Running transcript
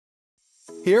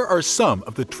Here are some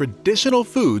of the traditional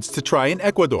foods to try in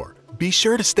Ecuador. Be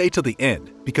sure to stay till the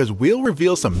end, because we'll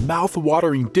reveal some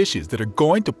mouth-watering dishes that are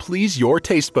going to please your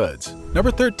taste buds.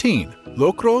 Number 13.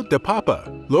 Locro de papa.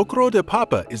 Locro de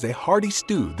papa is a hearty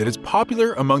stew that is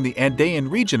popular among the Andean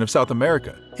region of South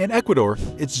America. In Ecuador,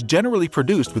 it's generally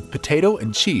produced with potato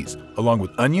and cheese, along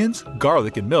with onions,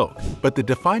 garlic, and milk. But the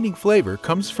defining flavor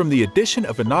comes from the addition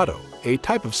of venado, a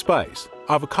type of spice.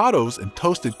 Avocados and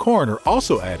toasted corn are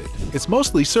also added. It's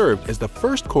mostly served as the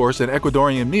first course in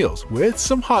Ecuadorian meals with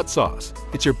some hot sauce.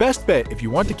 It's your best bet if you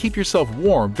want to keep yourself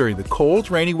warm during the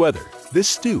cold, rainy weather. This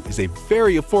stew is a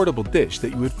very affordable dish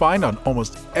that you would find on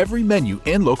almost every menu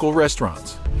in local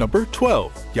restaurants. Number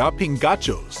 12.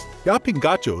 Llapingachos.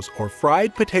 Llapingachos, or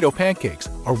fried potato pancakes,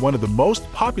 are one of the most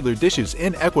popular dishes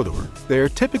in Ecuador. They are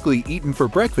typically eaten for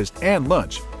breakfast and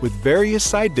lunch, with various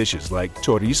side dishes like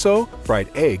chorizo, fried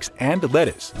eggs, and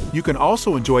lettuce. You can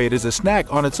also enjoy it as a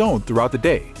snack on its own throughout the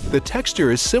day. The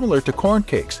texture is similar to corn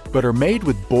cakes, but are made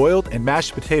with boiled and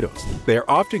mashed potatoes. They are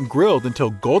often grilled until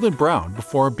golden brown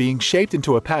before being shaped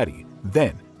into a patty.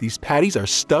 Then, these patties are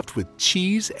stuffed with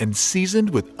cheese and seasoned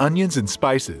with onions and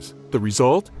spices. The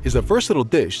result is a versatile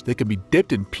dish that can be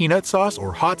dipped in peanut sauce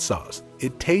or hot sauce.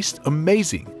 It tastes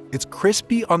amazing. It's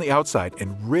crispy on the outside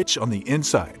and rich on the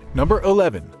inside. Number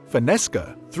 11.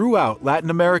 Fanesca. Throughout Latin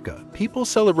America, people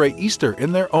celebrate Easter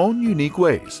in their own unique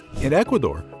ways. In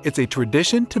Ecuador, it's a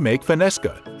tradition to make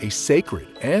fanesca, a sacred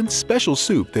and special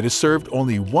soup that is served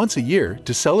only once a year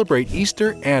to celebrate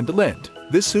Easter and Lent.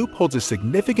 This soup holds a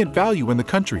significant value in the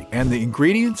country, and the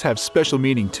ingredients have special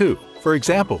meaning too. For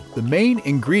example, the main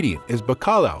ingredient is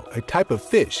bacalao, a type of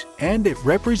fish, and it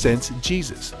represents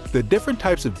Jesus. The different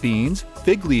types of beans,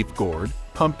 fig leaf gourd,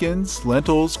 pumpkins,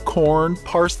 lentils, corn,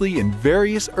 parsley, and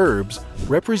various herbs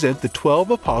represent the 12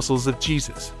 apostles of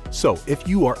Jesus. So, if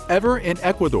you are ever in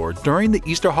Ecuador during the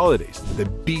Easter holidays,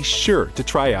 then be sure to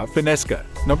try out Fanesca.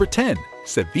 Number 10.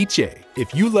 Ceviche.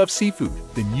 If you love seafood,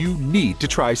 then you need to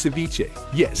try ceviche.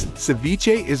 Yes,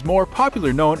 ceviche is more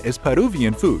popular known as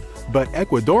Peruvian food, but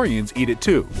Ecuadorians eat it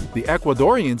too. The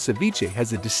Ecuadorian ceviche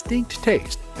has a distinct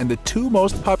taste, and the two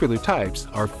most popular types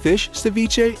are fish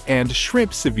ceviche and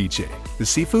shrimp ceviche. The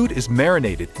seafood is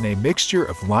marinated in a mixture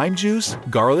of lime juice,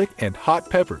 garlic, and hot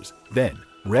peppers. Then,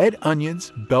 red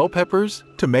onions, bell peppers,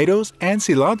 tomatoes, and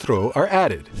cilantro are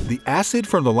added. The acid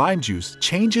from the lime juice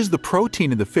changes the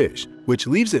protein in the fish, which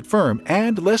leaves it firm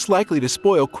and less likely to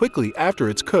spoil quickly after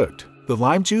it's cooked. The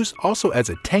lime juice also adds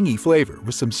a tangy flavor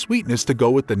with some sweetness to go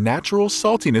with the natural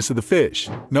saltiness of the fish.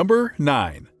 Number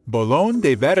 9. Bolón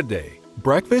de verde.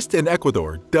 Breakfast in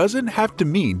Ecuador doesn't have to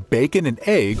mean bacon and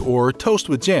egg or toast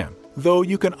with jam, though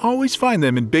you can always find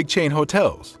them in big chain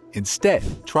hotels. Instead,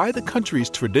 try the country's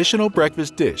traditional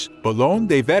breakfast dish, bolón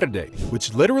de verde,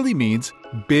 which literally means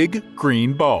big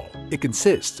green ball. It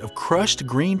consists of crushed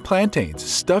green plantains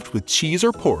stuffed with cheese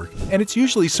or pork, and it's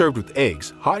usually served with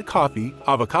eggs, hot coffee,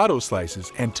 avocado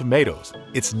slices, and tomatoes.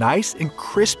 It's nice and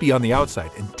crispy on the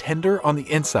outside and tender on the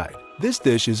inside. This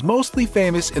dish is mostly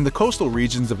famous in the coastal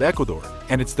regions of Ecuador,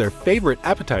 and it's their favorite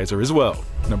appetizer as well.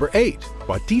 Number 8.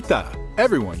 Guatita.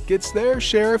 Everyone gets their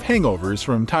share of hangovers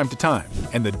from time to time,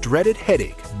 and the dreaded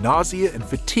headache, nausea, and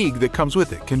fatigue that comes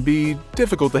with it can be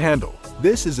difficult to handle.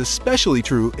 This is especially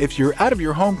true if you're out of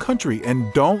your home country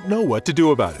and don't know what to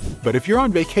do about it. But if you're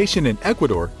on vacation in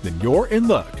Ecuador, then you're in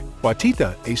luck.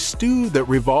 Guatita, a stew that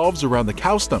revolves around the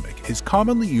cow stomach, is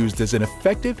commonly used as an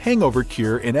effective hangover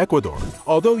cure in Ecuador,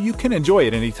 although you can enjoy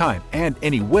it anytime and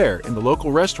anywhere in the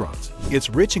local restaurants. Its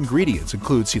rich ingredients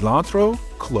include cilantro,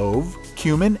 clove,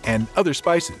 cumin, and other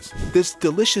spices. This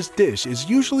delicious dish is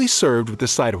usually served with a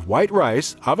side of white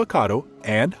rice, avocado,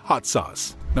 and hot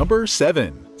sauce. Number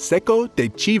 7. Seco de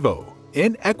chivo.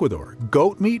 In Ecuador,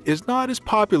 goat meat is not as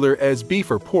popular as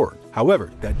beef or pork. However,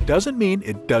 that doesn't mean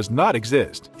it does not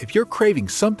exist. If you're craving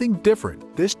something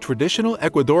different, this traditional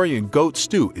Ecuadorian goat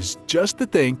stew is just the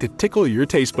thing to tickle your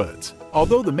taste buds.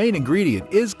 Although the main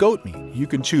ingredient is goat meat, you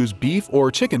can choose beef or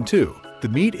chicken too. The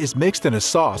meat is mixed in a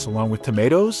sauce along with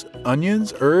tomatoes,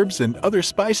 onions, herbs, and other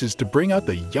spices to bring out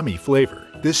the yummy flavor.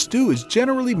 This stew is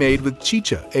generally made with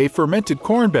chicha, a fermented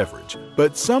corn beverage,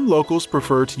 but some locals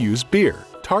prefer to use beer,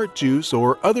 tart juice,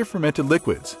 or other fermented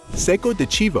liquids. Seco de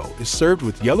chivo is served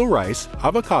with yellow rice,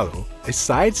 avocado, a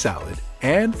side salad,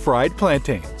 and fried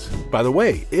plantains. By the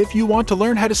way, if you want to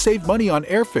learn how to save money on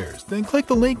airfares, then click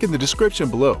the link in the description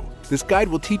below. This guide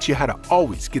will teach you how to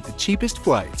always get the cheapest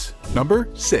flights. Number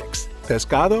 6.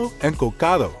 Pescado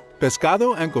encocado.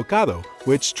 Pescado encocado,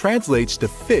 which translates to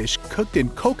fish cooked in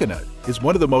coconut, is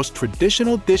one of the most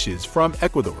traditional dishes from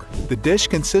Ecuador. The dish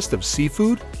consists of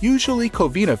seafood, usually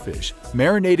covina fish,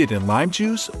 marinated in lime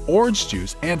juice, orange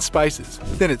juice, and spices.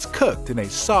 Then it's cooked in a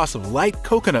sauce of light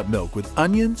coconut milk with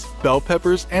onions, bell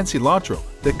peppers, and cilantro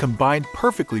that combine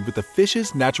perfectly with the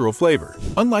fish's natural flavor.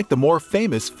 Unlike the more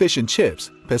famous fish and chips,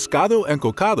 pescado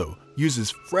encocado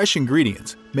uses fresh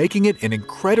ingredients, making it an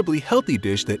incredibly healthy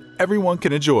dish that everyone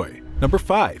can enjoy. Number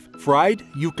 5. Fried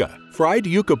yuca. Fried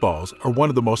yuca balls are one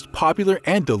of the most popular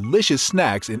and delicious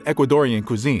snacks in Ecuadorian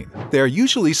cuisine. They are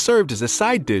usually served as a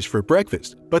side dish for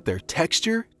breakfast, but their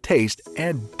texture, taste,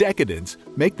 and decadence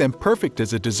make them perfect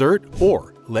as a dessert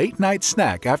or late-night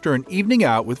snack after an evening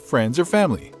out with friends or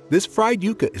family. This fried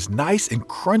yuca is nice and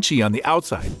crunchy on the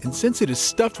outside, and since it is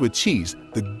stuffed with cheese,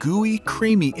 the gooey,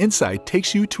 creamy inside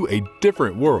takes you to a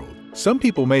different world. Some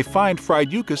people may find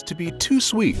fried yucas to be too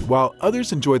sweet, while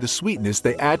others enjoy the sweetness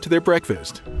they add to their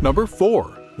breakfast. Number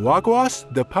 4. Guaguas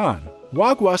de pan.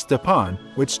 Guaguas de pan,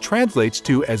 which translates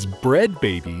to as bread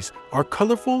babies, are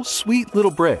colorful, sweet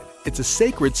little bread. It's a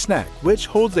sacred snack which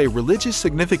holds a religious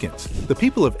significance. The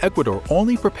people of Ecuador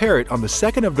only prepare it on the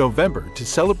 2nd of November to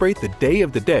celebrate the Day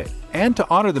of the Dead and to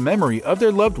honor the memory of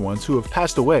their loved ones who have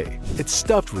passed away. It's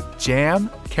stuffed with jam,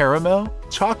 caramel,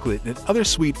 chocolate, and other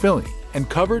sweet filling, and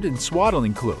covered in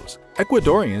swaddling clothes.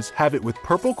 Ecuadorians have it with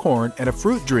purple corn and a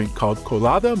fruit drink called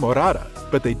colada morada,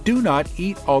 but they do not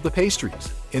eat all the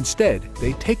pastries. Instead,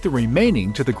 they take the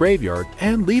remaining to the graveyard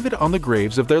and leave it on the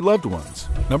graves of their loved ones.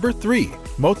 Number 3.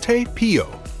 Mote pillo.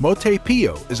 Mote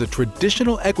pillo is a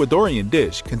traditional Ecuadorian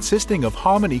dish consisting of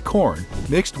hominy corn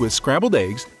mixed with scrambled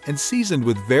eggs and seasoned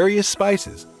with various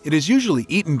spices. It is usually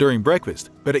eaten during breakfast,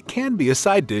 but it can be a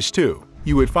side dish too.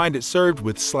 You would find it served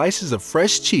with slices of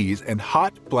fresh cheese and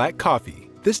hot black coffee.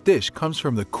 This dish comes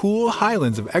from the cool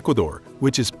highlands of Ecuador,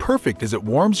 which is perfect as it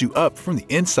warms you up from the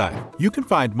inside. You can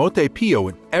find mote pillo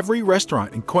in every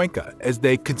restaurant in Cuenca as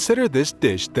they consider this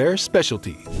dish their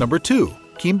specialty. Number 2.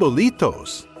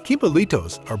 Quimbolitos.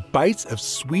 Quimbolitos are bites of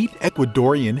sweet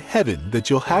Ecuadorian heaven that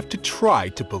you'll have to try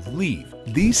to believe.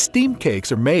 These steamed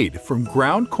cakes are made from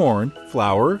ground corn,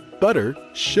 flour, butter,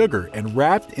 sugar, and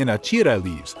wrapped in achira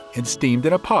leaves and steamed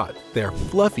in a pot. They are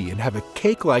fluffy and have a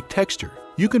cake-like texture.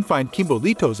 You can find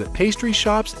quimbolitos at pastry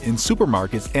shops, in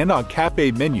supermarkets, and on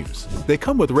cafe menus. They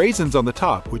come with raisins on the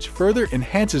top, which further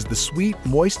enhances the sweet,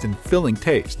 moist, and filling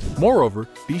taste. Moreover,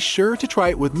 be sure to try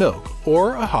it with milk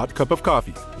or a hot cup of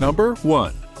coffee. Number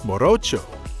 1. Morocho.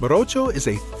 Morocho is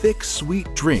a thick, sweet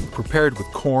drink prepared with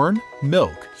corn,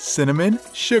 milk, cinnamon,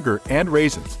 sugar, and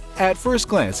raisins. At first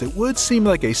glance, it would seem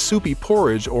like a soupy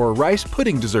porridge or rice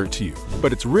pudding dessert to you,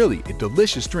 but it's really a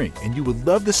delicious drink and you would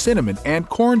love the cinnamon and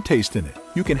corn taste in it.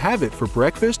 You can have it for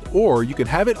breakfast or you can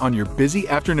have it on your busy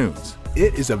afternoons.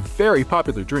 It is a very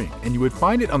popular drink and you would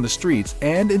find it on the streets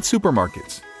and in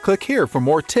supermarkets. Click here for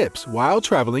more tips while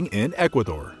traveling in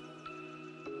Ecuador.